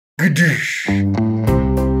Oh,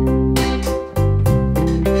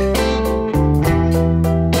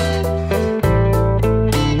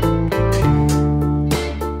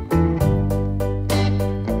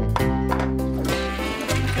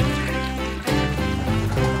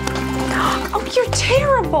 you're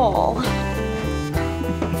terrible.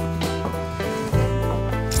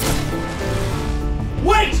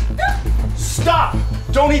 Wait! Stop!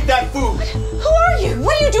 Don't eat that food! Who are you?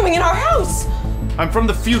 What are you doing in our house? I'm from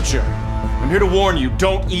the future. I'm here to warn you,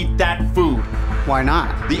 don't eat that food. Why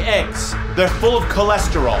not? The eggs, they're full of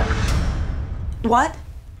cholesterol. What?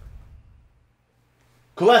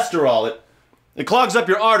 Cholesterol, it clogs up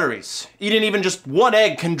your arteries. Eating even just one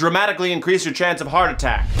egg can dramatically increase your chance of heart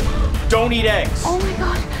attack. Don't eat eggs. Oh my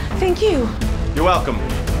God, thank you. You're welcome.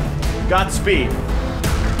 Godspeed.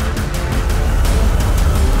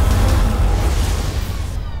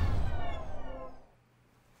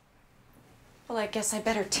 Well, I guess I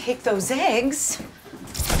better take those eggs.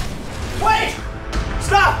 Wait!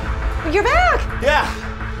 Stop! You're back!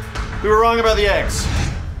 Yeah, we were wrong about the eggs.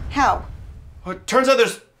 How? Well, it turns out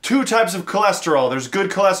there's two types of cholesterol. There's good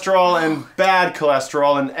cholesterol and bad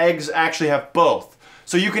cholesterol, and eggs actually have both.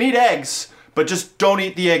 So you can eat eggs, but just don't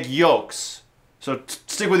eat the egg yolks. So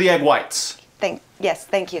stick with the egg whites. Yes,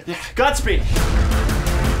 thank you. Yeah, Godspeed.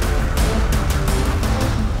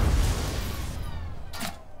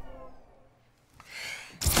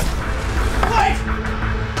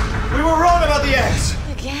 We were wrong about the eggs!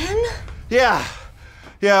 Again? Yeah,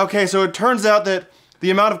 okay, so it turns out that the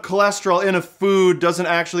amount of cholesterol in a food doesn't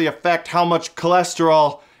actually affect how much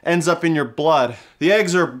cholesterol ends up in your blood. The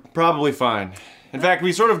eggs are probably fine. In fact,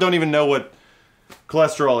 we sort of don't even know what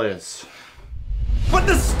cholesterol is. But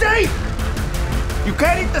the steak! You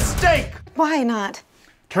can't eat the steak! Why not?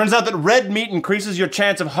 Turns out that red meat increases your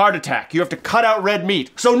chance of heart attack. You have to cut out red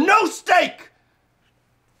meat, so no steak!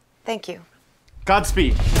 Thank you.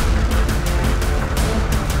 Godspeed.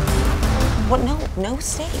 What? No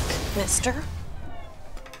steak, mister.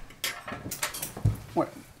 What?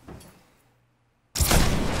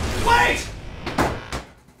 Wait!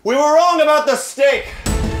 We were wrong about the steak.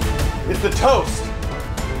 It's the toast.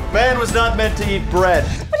 Man was not meant to eat bread.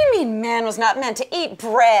 What do you mean man was not meant to eat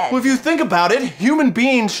bread? Well, if you think about it, human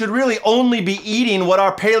beings should really only be eating what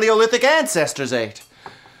our Paleolithic ancestors ate.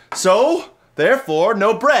 So, therefore,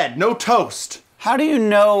 no bread, no toast. How do you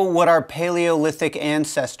know what our Paleolithic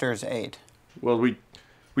ancestors ate? Well, we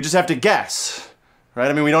just have to guess,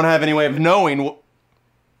 right? I mean, we don't have any way of knowing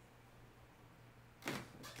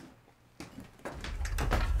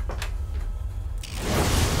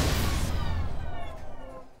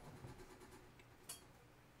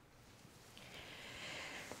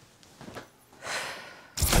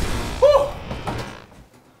Whew.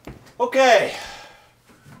 Okay.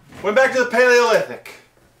 Went back to the Paleolithic.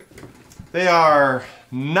 They are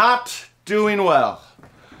not doing well.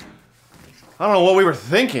 I don't know what we were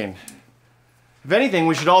thinking. If anything,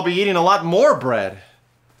 we should all be eating a lot more bread.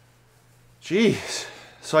 Jeez.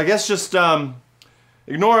 So I guess just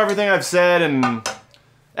ignore everything I've said and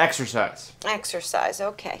exercise. Exercise,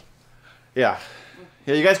 okay. Yeah,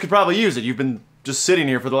 you guys could probably use it. You've been just sitting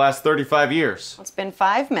here for the last 35 years. It's been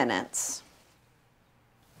 5 minutes.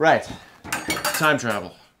 Right. Time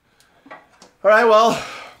travel. All right, well,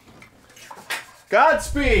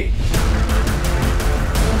 Godspeed.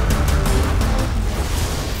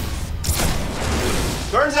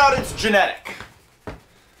 Turns out it's genetic.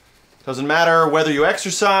 Doesn't matter whether you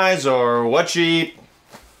exercise or what you eat.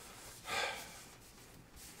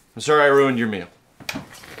 I'm sorry I ruined your meal.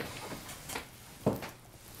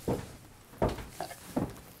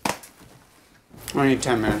 I need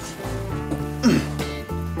 10 minutes.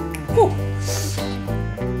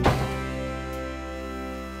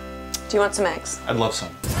 Do you want some eggs? I'd love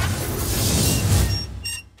some.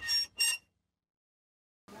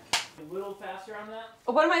 A little faster on that?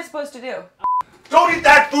 What am I supposed to do? Don't eat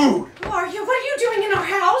that food! Who are you? What are you doing in our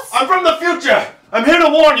house? I'm from the future! I'm here to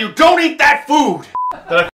warn you, don't eat that food!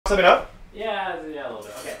 Did I f something up? Yeah, a little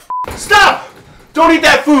bit. Okay. Stop! Don't eat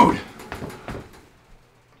that food!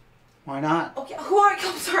 Why not? Okay, who are you?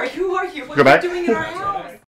 I'm sorry, who are you? What Go are back. you doing in our house?